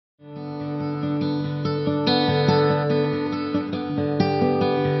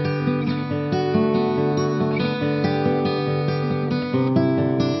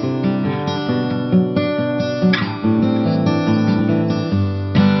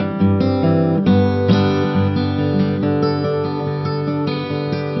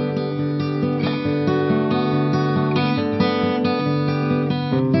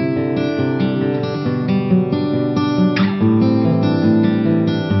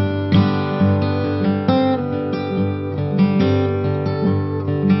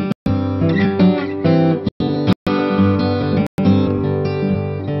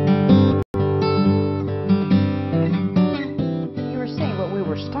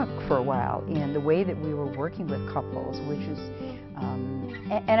stuck for a while in the way that we were working with couples, which is,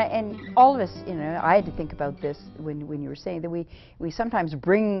 and all of us, you know, I had to think about this when you were saying that we sometimes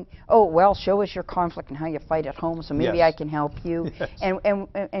bring, oh, well, show us your conflict and how you fight at home, so maybe I can help you. Yes.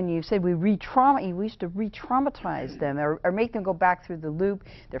 And you said we used to re-traumatize them or make them go back through the loop.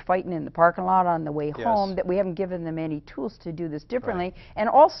 They're fighting in the parking lot on the way home, that we haven't given them any tools to do this differently. Right. And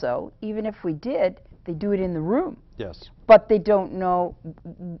also, even if we did, they do it in the room. Yes. But they don't know,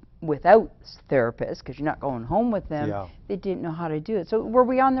 without therapists, because you're not going home with them, they didn't know how to do it. So were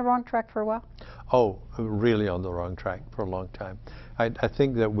we on the wrong track for a while? Oh, really on the wrong track for a long time. I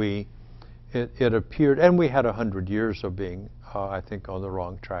think that it appeared, and we had 100 years of being, I think, on the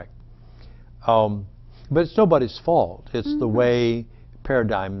wrong track. But it's nobody's fault. It's the way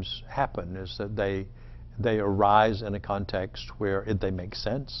paradigms happen, is that they arise in a context where they make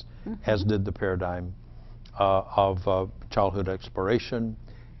sense, as did the paradigm of childhood exploration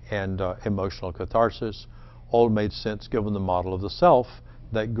and emotional catharsis. All made sense given the model of the self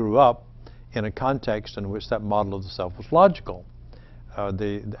that grew up in a context in which that model of the self was logical. And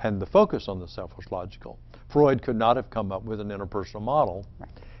the focus on the self was logical. Freud could not have come up with an interpersonal model.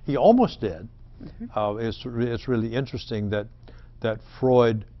 Right. He almost did. It's really interesting that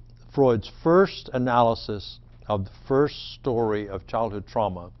Freud's first analysis of the first story of childhood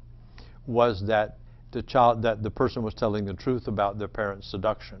trauma was that the person was telling the truth about their parents'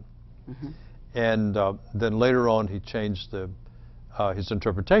 seduction. And then later on he changed his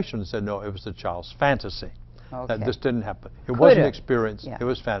interpretation and said, no, it was the child's fantasy. That this didn't happen. It wasn't experience, it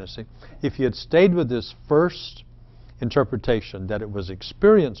was fantasy. If he had stayed with this first interpretation, that it was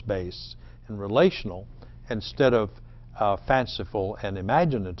experience-based and relational instead of fanciful and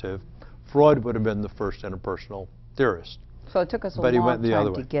imaginative, Freud would have been the first interpersonal theorist. So it took us a long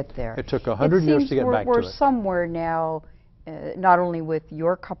time to get there. It took 100 years to get back to it. We're somewhere now, not only with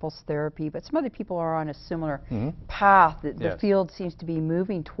your couples therapy, but some other people are on a similar path. The field seems to be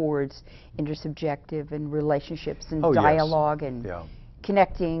moving towards intersubjective and relationships and dialogue and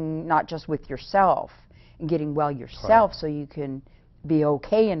connecting not just with yourself and getting well yourself so you can be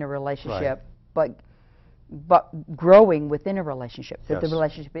okay in a relationship, but growing within a relationship, that the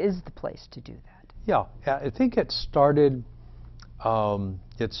relationship is the place to do that. Yeah, I think it started in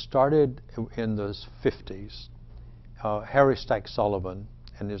the 50s. Harry Stack Sullivan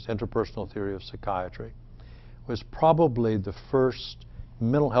and his interpersonal theory of psychiatry was probably the first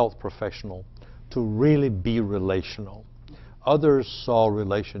mental health professional to really be relational. Others saw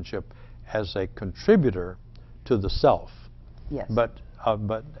relationship as a contributor to the self. Yes. But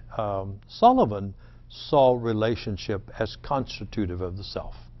Sullivan saw relationship as constitutive of the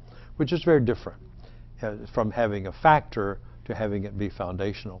self, which is very different from having a factor to having it be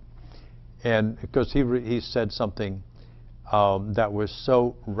foundational. And because he said something that was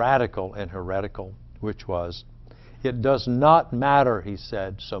so radical and heretical, which was, it does not matter, he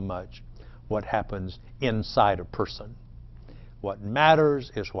said, so much what happens inside a person. What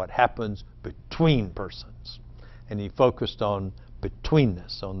matters is what happens between persons. And he focused on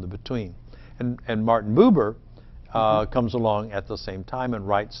betweenness, on the between. And Martin Buber comes along at the same time and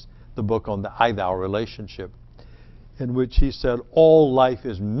writes the book on the I-thou relationship, in which he said all life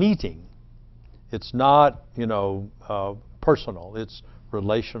is meeting. It's not, personal, it's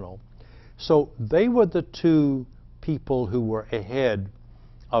relational. So they were the two people who were ahead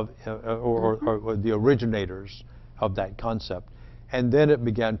of, or the originators of that concept. And then it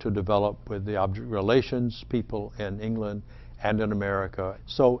began to develop with the object relations people in England and in America.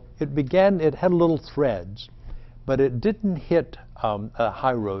 So it had little threads, but it didn't hit a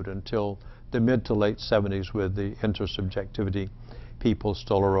high road until the mid to late 70s with the intersubjectivity people,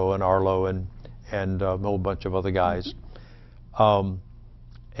 Stolorow and Arlo and a whole bunch of other guys. But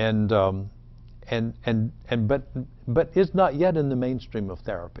is not yet in the mainstream of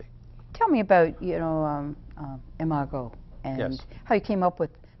therapy. Tell me about, Imago and how you came up with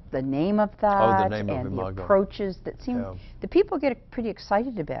the name of that and the approaches that seem the people get pretty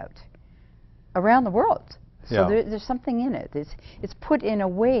excited about around the world. So there's something in it. It's put in a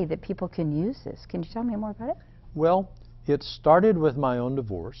way that people can use this. Can you tell me more about it? Well, it started with my own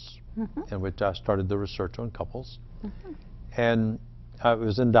divorce, in which I started the research on couples. And I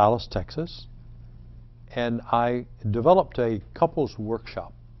was in Dallas, Texas, and I developed a couples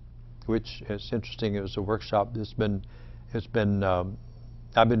workshop, which is interesting. It was a workshop that's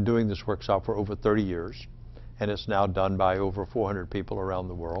I've been doing this workshop for over 30 years, and it's now done by over 400 people around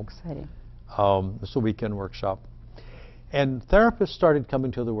the world. Exciting. It's a weekend workshop. And therapists started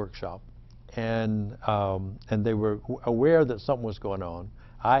coming to the workshop, and they were aware that something was going on.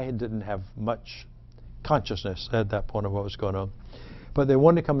 I didn't have much consciousness at that point of what was going on. But they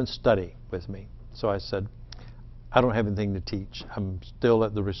wanted to come and study with me. So I said, I don't have anything to teach. I'm still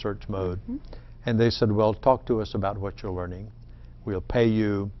at the research mode. And they said, well, talk to us about what you're learning. We'll pay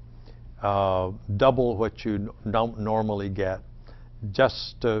you double what you don't normally get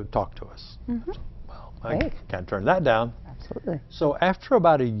just to talk to us. Well, I can't turn that down. Absolutely. So after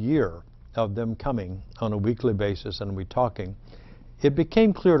about a year of them coming on a weekly basis and we talking, it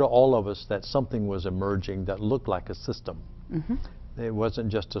became clear to all of us that something was emerging that looked like a system. It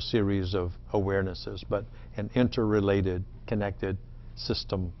wasn't just a series of awarenesses, but an interrelated, connected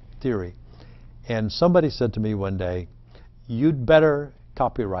system theory. And somebody said to me one day, you'd better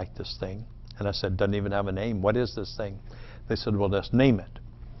copyright this thing. And I said, doesn't even have a name. What is this thing? They said, well, let's name it.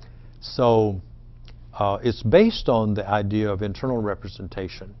 So it's based on the idea of internal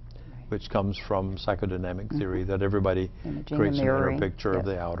representation, which comes from psychodynamic theory, that everybody creates an inner picture of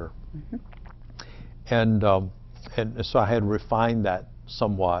the outer. And so I had refined that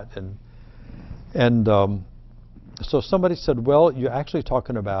somewhat. And so somebody said, well, you're actually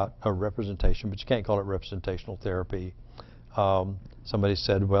talking about a representation, but you can't call it representational therapy. Somebody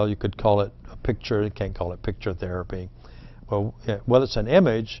said, well, you could call it a picture. You can't call it picture therapy. Well, it's an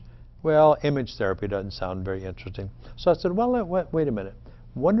image. Well, image therapy doesn't sound very interesting. So I said, well, wait a minute.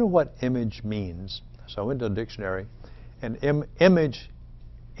 Wonder what image means. So I went to the dictionary, and image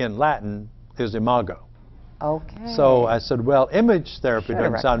in Latin is imago. Okay. So I said, well, image therapy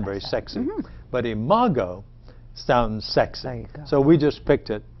doesn't sound very sexy, but imago sounds sexy. There you go. So we just picked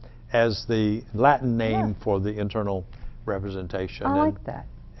it as the Latin name for the internal representation. I like that.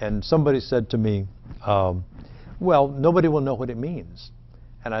 And somebody said to me, well, nobody will know what it means.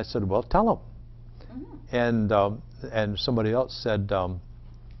 And I said, well, tell them. And somebody else said,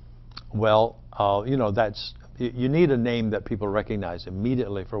 well, you know, you need a name that people recognize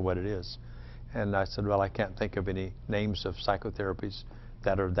immediately for what it is. And I said, well, I can't think of any names of psychotherapies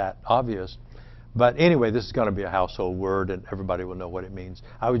that are that obvious. But anyway, this is going to be a household word, and everybody will know what it means.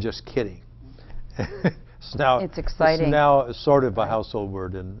 I was just kidding. So now, it's exciting. It's now sort of a household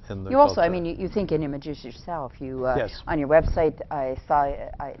word in the You also, culture. I mean, you think in images yourself. You on your website, I saw,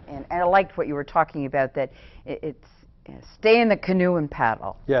 and I liked what you were talking about, that it's stay in the canoe and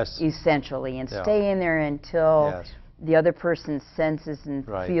paddle. Yes. Essentially, and stay in there until the other person senses and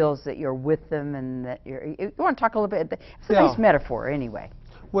feels that you're with them, and that you want to talk a little bit. It's a nice metaphor, anyway.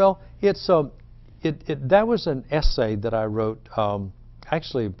 Well, it's that was an essay that I wrote,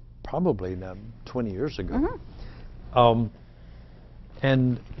 actually probably now 20 years ago,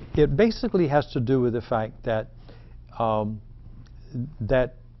 and it basically has to do with the fact that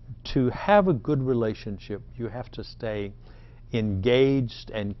that to have a good relationship, you have to stay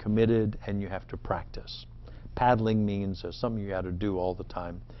engaged and committed, and you have to practice. Paddling means there's something you got to do all the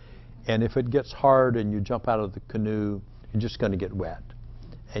time. And if it gets hard and you jump out of the canoe, you're just going to get wet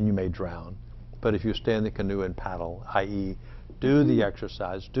and you may drown. But if you stay in the canoe and paddle, i.e. do the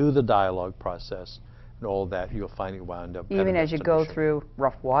exercise, do the dialogue process, and all that, you'll find you wound up even as you go through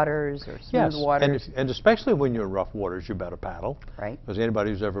rough waters or smooth waters. And especially when you're in rough waters, you better paddle. Right. Because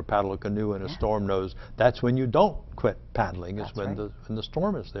anybody who's ever paddled a canoe in a storm knows that's when you don't quit paddling, is when the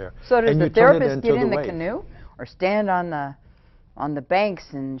storm is there. So does the therapist get in the canoe or stand on the banks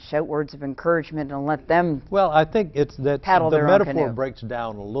and shout words of encouragement and let them Well, I think it's that the metaphor breaks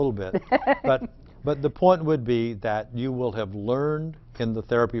down a little bit, but the point would be that you will have learned in the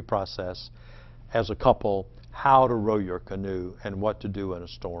therapy process as a couple how to row your canoe and what to do in a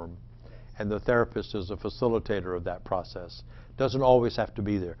storm. And the therapist is a facilitator of that process. Doesn't always have to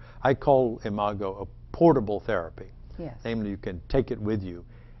be there. I call Imago a portable therapy. Yes. Namely, you can take it with you.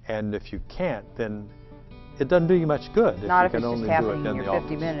 And if you can't, then it doesn't do you much good. Not if it's just happening in your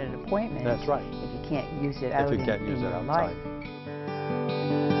 50-minute appointment. That's right. If you can't use it out in real life.